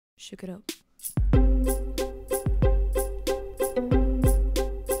Shook it up.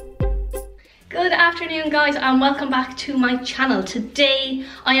 Good afternoon guys, and welcome back to my channel. Today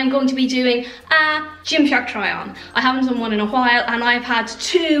I am going to be doing a Gymshark try on. I haven't done one in a while and I've had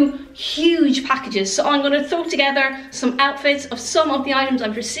two huge packages, so I'm going to throw together some outfits of some of the items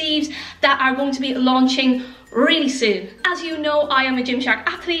I've received that are going to be launching really soon. As you know, I am a Gymshark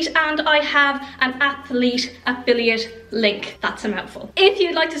athlete and I have an athlete affiliate link. That's a mouthful. If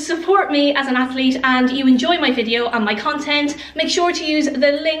you'd like to support me as an athlete and you enjoy my video and my content, make sure to use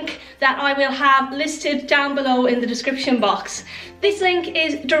the link that I will have listed down below in the description box. This link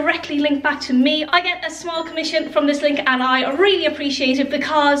is directly linked back to me. I get a small commission from this link and I really appreciate it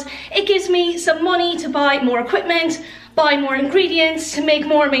because it gives me some money to buy more equipment, buy more ingredients, to make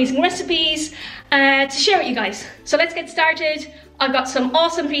more amazing recipes, to share with you guys. So let's get started. I've got some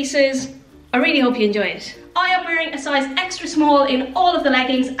awesome pieces. I really hope you enjoy it. I am wearing a size extra small in all of the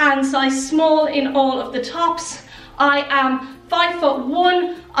leggings and size small in all of the tops. I am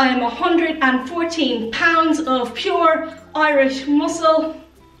 5'1", I am 114 pounds of pure Irish muscle,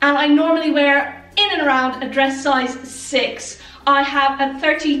 and I normally wear in and around a dress size 6. I have a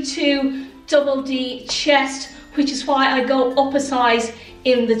 32 double D chest, which is why I go up a size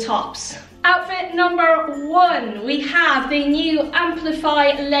in the tops. Outfit number 1, we have the new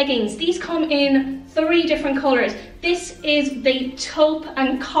Amplify leggings. These come in 3 different colours. This is the taupe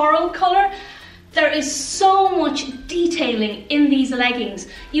and coral colour. There is so much detailing in these leggings.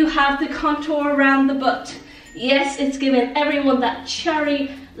 You have the contour around the butt. Yes, it's giving everyone that cherry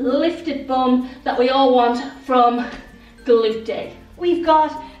lifted bum that we all want from glute day. We've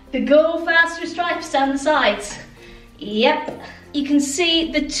got the Go Faster stripes down the sides. Yep. You can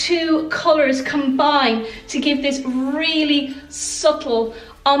see the 2 colours combine to give this really subtle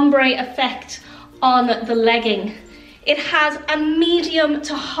ombre effect on the legging. It has a medium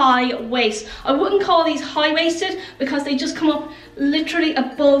to high waist. I wouldn't call these high-waisted because they just come up literally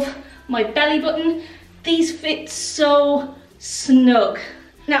above my belly button. These fit so snug.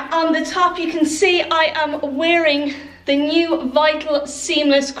 Now on the top you can see I am wearing the new Vital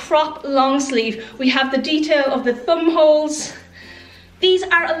Seamless Crop Long Sleeve. We have the detail of the thumb holes. These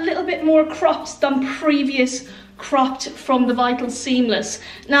are a little bit more cropped than previous cropped from the Vital Seamless.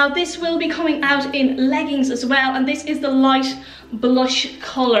 Now this will be coming out in leggings as well, and this is the light blush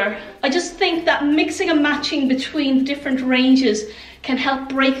colour. I just think that mixing and matching between the different ranges can help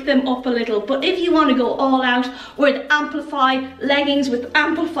break them up a little. But if you want to go all out with Amplify leggings with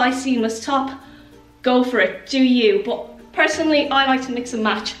Amplify seamless top, go for it, do you. But personally I like to mix and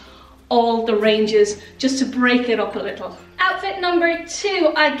match all the ranges just to break it up a little. Outfit number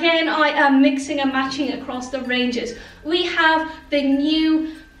 2, again I am mixing and matching across the ranges. We have the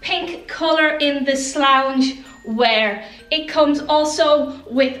new pink colour in the slouch wear. It comes also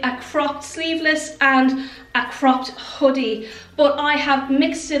with a cropped sleeveless and a cropped hoodie, but I have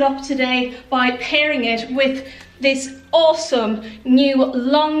mixed it up today by pairing it with this awesome new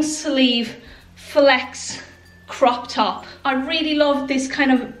long sleeve flex crop top. I really love this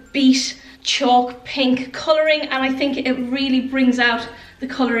kind of beet chalk pink colouring, and I think it really brings out the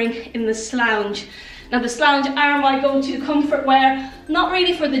colouring in the slouch. Now the slouch are my go-to comfort wear, not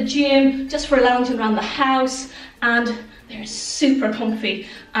really for the gym, just for lounging around the house, and they're super comfy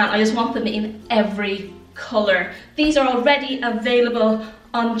and I just want them in every colour. These are already available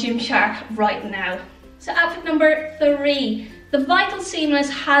on Gymshark right now. So outfit number 3, the Vital Seamless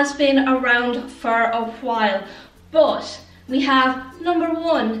has been around for a while, but we have number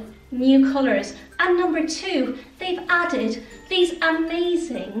 1, new colours, and number 2, they've added these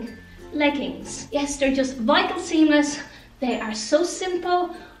amazing leggings. Yes, they're just Vital Seamless. They are so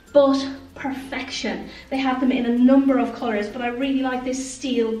simple but perfection. They have them in a number of colours, but I really like this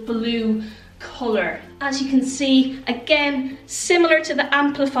steel blue colour. As you can see, again similar to the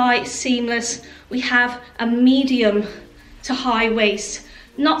Amplify Seamless, we have a medium to high waist.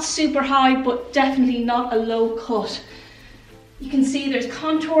 Not super high, but definitely not a low cut. You can see there's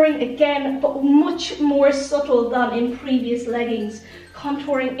contouring again, but much more subtle than in previous leggings.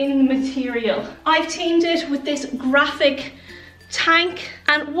 Contouring in the material. I've teamed it with this graphic tank,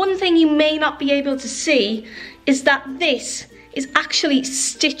 and one thing you may not be able to see is that this is actually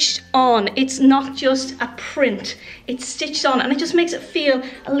stitched on. It's not just a print, it's stitched on, and it just makes it feel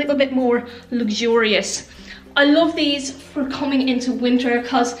a little bit more luxurious. I love these for coming into winter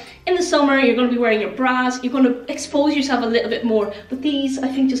because in the summer you're going to be wearing your bras, you're going to expose yourself a little bit more, but these I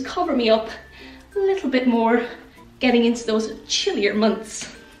think just cover me up a little bit more getting into those chillier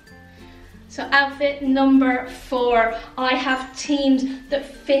months. So outfit number 4, I have teamed the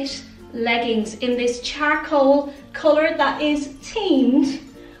Fit leggings in this charcoal colour that is teamed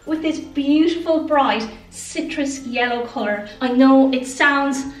with this beautiful bright citrus yellow colour. I know it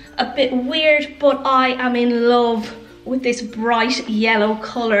sounds a bit weird, but I am in love with this bright yellow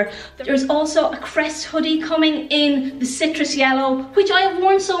colour. There's also a crest hoodie coming in the citrus yellow, which I have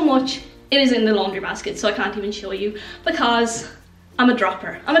worn so much, it is in the laundry basket, so I can't even show you because I'm a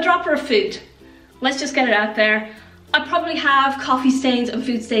dropper. I'm a dropper of food. Let's just get it out there. I probably have coffee stains and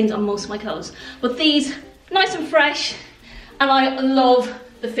food stains on most of my clothes, but these, nice and fresh, and I love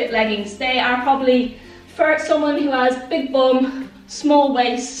the fit leggings. They are probably, for someone who has big bum, small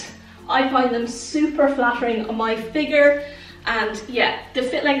waist, I find them super flattering on my figure, and yeah, the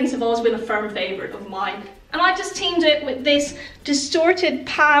fit leggings have always been a firm favourite of mine. And I just teamed it with this distorted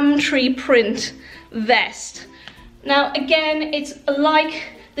palm tree print vest. Now again, it's like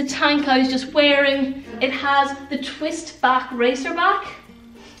the tank I was just wearing. It has the twist back racer back,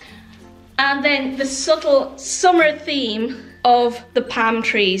 and then the subtle summer theme of the palm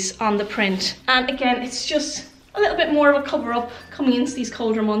trees on the print. And again, it's just a little bit more of a cover up coming into these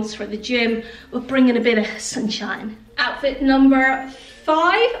colder months for the gym, but bringing a bit of sunshine. Outfit number 5,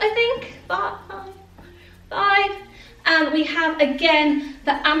 I think, five. And we have again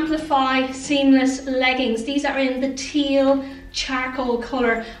the Amplify seamless leggings. These are in the teal charcoal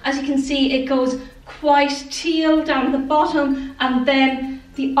colour. As you can see, it goes quite teal down the bottom, and then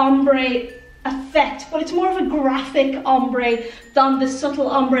the ombre effect, but it's more of a graphic ombre than the subtle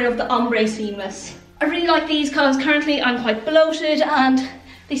ombre of the ombre seamless. I really like these because currently I'm quite bloated and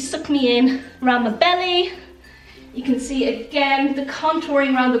they suck me in around the belly. You can see again the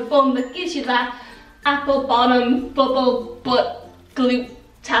contouring around the bum that gives you that apple bottom bubble butt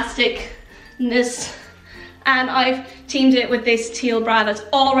glute-tastic-ness. And I've teamed it with this teal bra that's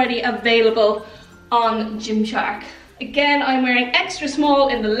already available on Gymshark. Again, I'm wearing extra small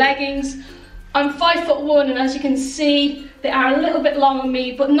in the leggings. I'm 5'1", and as you can see, they are a little bit long on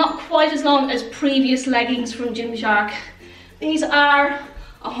me, but not quite as long as previous leggings from Gymshark. These are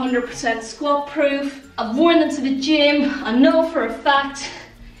 100% squat proof. I've worn them to the gym. I know for a fact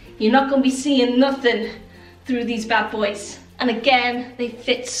you're not going to be seeing nothing through these bad boys. And again, they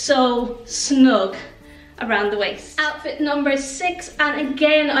fit so snug around the waist. Outfit number 6, and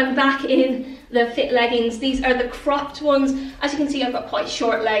again, I'm back in the fit leggings. These are the cropped ones. As you can see, I've got quite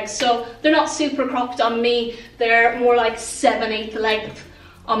short legs, so they're not super cropped on me. They're more like 7/8 length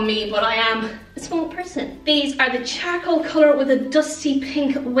on me, but I am a small person. These are the charcoal colour with a dusty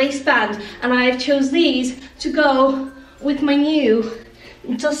pink waistband, and I have chose these to go with my new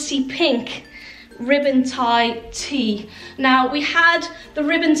dusty pink ribbon tie tee. Now we had the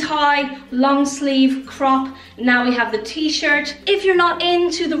ribbon tie long sleeve crop, now we have the t-shirt. If you're not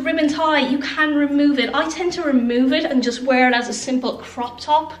into the ribbon tie, you can remove it. I tend to remove it and just wear it as a simple crop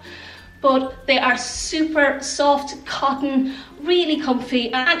top, but they are super soft cotton, really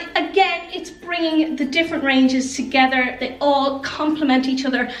comfy, and again, it's bringing the different ranges together. They all complement each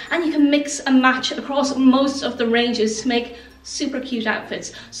other, and you can mix and match across most of the ranges to make super cute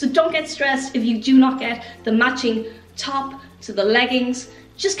outfits. So don't get stressed if you do not get the matching top to the leggings.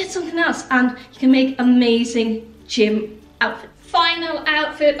 Just get something else and you can make amazing gym outfits. Final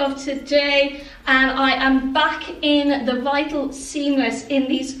outfit of today, and I am back in the Vital Seamless in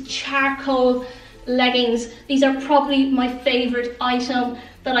these charcoal leggings. These are probably my favorite item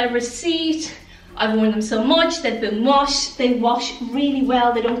that I received. I've worn them so much, they've been washed, they wash really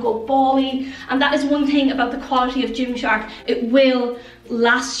well, they don't go bally, and that is one thing about the quality of Gymshark. It will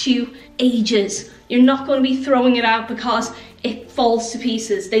last you ages. You're not going to be throwing it out because it falls to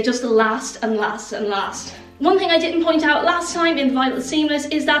pieces. They just last and last and last. One thing I didn't point out last time in Vital Seamless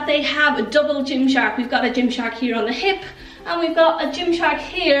is that they have a double Gymshark. We've got a Gymshark here on the hip, and we've got a Gymshark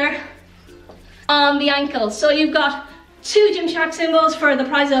here on the ankle. So you've got 2 Gymshark symbols for the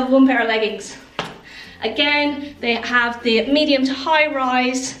price of 1 pair of leggings. Again, they have the medium to high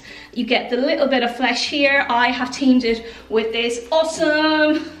rise. You get the little bit of flesh here. I have teamed it with this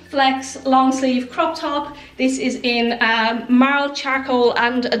awesome flex long sleeve crop top. This is in marl charcoal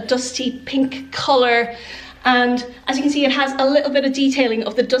and a dusty pink color. And as you can see, it has a little bit of detailing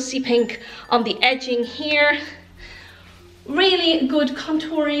of the dusty pink on the edging here. Really good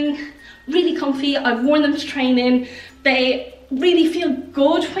contouring, really comfy. I've worn them to train in. They really feel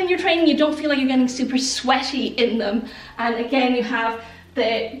good when you're training. You don't feel like you're getting super sweaty in them. And again, you have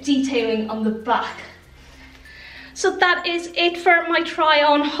the detailing on the back. So that is it for my try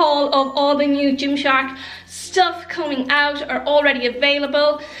on haul of all the new Gymshark stuff coming out or already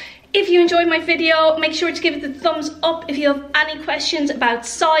available. If you enjoyed my video, make sure to give it the thumbs up. If you have any questions about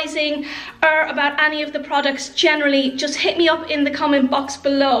sizing or about any of the products generally, just hit me up in the comment box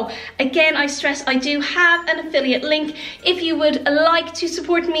below. Again, I stress I do have an affiliate link. If you would like to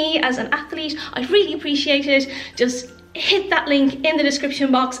support me as an athlete, I'd really appreciate it. Just hit that link in the description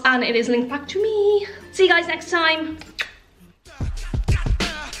box and it is linked back to me. See you guys next time.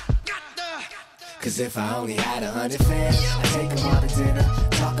 Cause if I only had 100 fans, I'd take them all to dinner,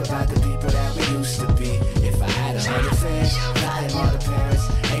 talk about the people that we used to be. If I had